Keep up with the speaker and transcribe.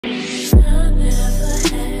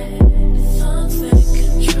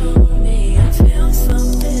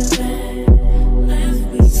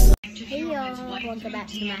back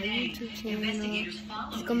to my YouTube channel.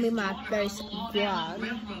 It's gonna be my first vlog.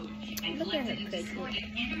 Look at her pretty.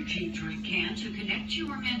 Energy drink can to connect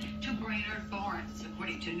your men to Brainerd Barnes,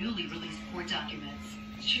 according to newly released court documents.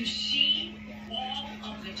 To see all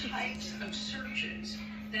of the types of searches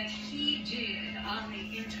that he did on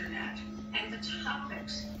the internet and the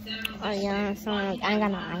topics that are oh yeah, so like, I ain't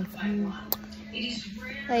got no iPhone.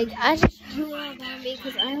 Like I just feel like that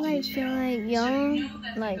because I like feel like y'all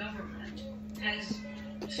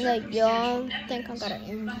like y'all think I got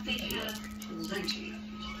an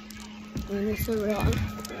and it's so wrong.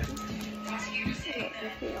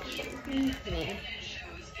 Yeah.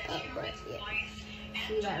 Oh, but yeah.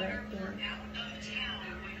 See that right there?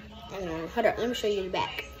 Anyway, hold on, let me show you the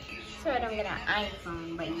back. So I don't get an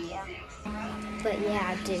iPhone, but yeah. But yeah,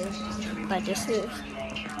 I do. But this is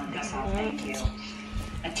my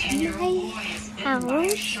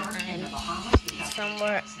house and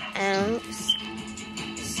somewhere else.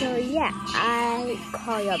 So yeah,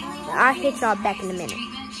 I'll hit y'all back in a minute.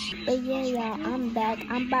 But yeah, y'all, I'm back.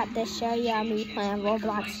 I'm about to show y'all me playing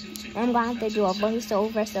Roblox. I'm going to have to do a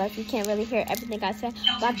voiceover, so if you can't really hear everything I said,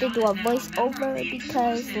 I'm about to do a voiceover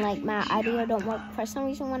because, like, my audio don't work for some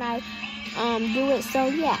reason when I do it. So,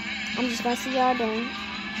 yeah, I'm just going to see y'all then.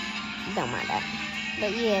 Don't mind that.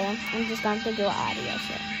 But, yeah, I'm just going to do an audio,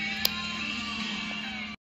 so.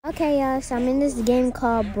 Okay, y'all, so I'm in this game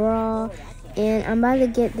called Brawl, and I'm about to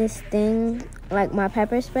get this thing, like my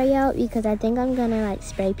pepper spray out, because I think I'm gonna like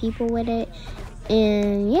spray people with it.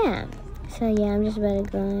 And yeah, so yeah, I'm just about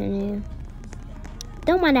to go in there.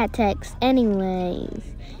 Don't mind that text. Anyways,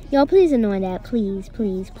 y'all, please ignore that. Please,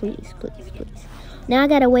 please, please, please, please. Now I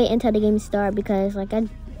gotta wait until the game starts because like I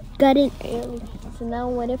got in early. So now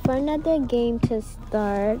I'm waiting for another game to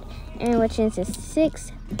start. And which is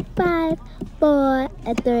 6, 5, 4,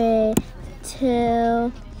 3,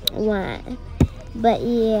 2, 1. But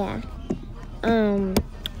yeah,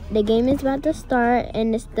 the game is about to start,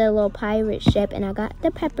 and it's the little pirate ship, and I got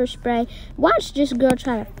the pepper spray. Watch this girl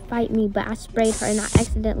try to fight me, but I sprayed her and I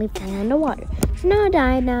accidentally fell in the water. So now I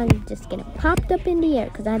died. Now I'm just getting popped up in the air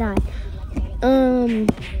because I died.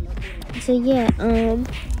 So yeah,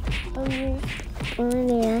 over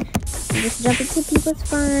there, just jump into people's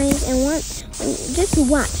spines and just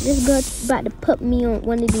watch. This girl's about to put me on,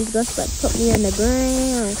 one of these girls about to put me on the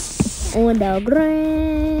ground. On the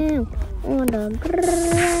ground.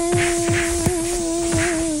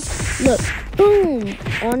 Look, boom,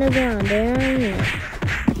 on the ground. There I am.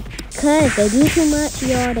 Cause they do too much,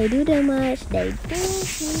 y'all. They do too much.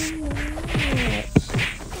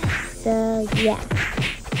 So yeah,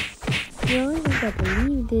 y'all just got to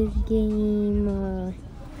leave this game.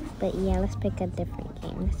 But yeah, let's pick a different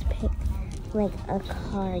game. Let's pick like a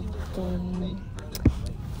card game.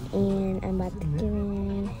 And I'm about to get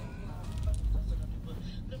in.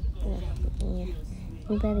 Yeah,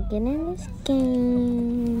 we better get in this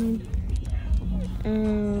game.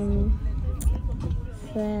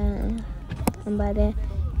 So I'm about to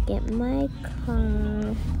get my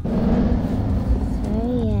car. So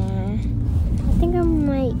yeah, I think I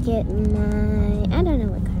might get I don't know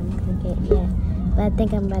what car I'm gonna get yet, but I think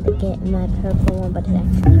I'm about to get my purple one, but it's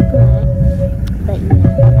actually black. But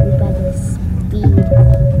yeah, we about to speed.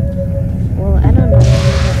 Well, I don't know what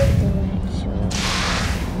to do actually.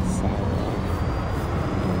 So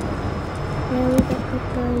yeah, we got the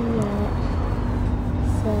car yet.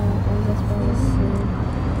 So I'm just going to see.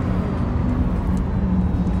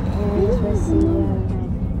 And I'm just going to see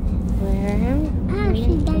where I'm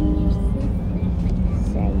actually done.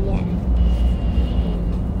 So yeah.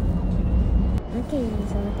 Okay,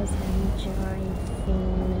 so because I'm driving.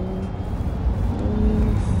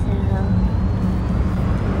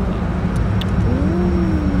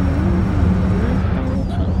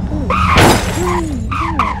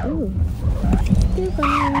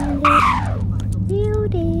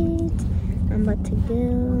 I'm about to go.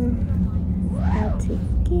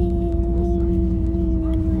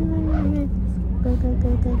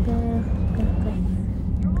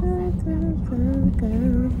 Go.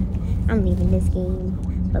 I'm leaving this game.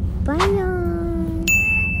 Bye-bye, y'all.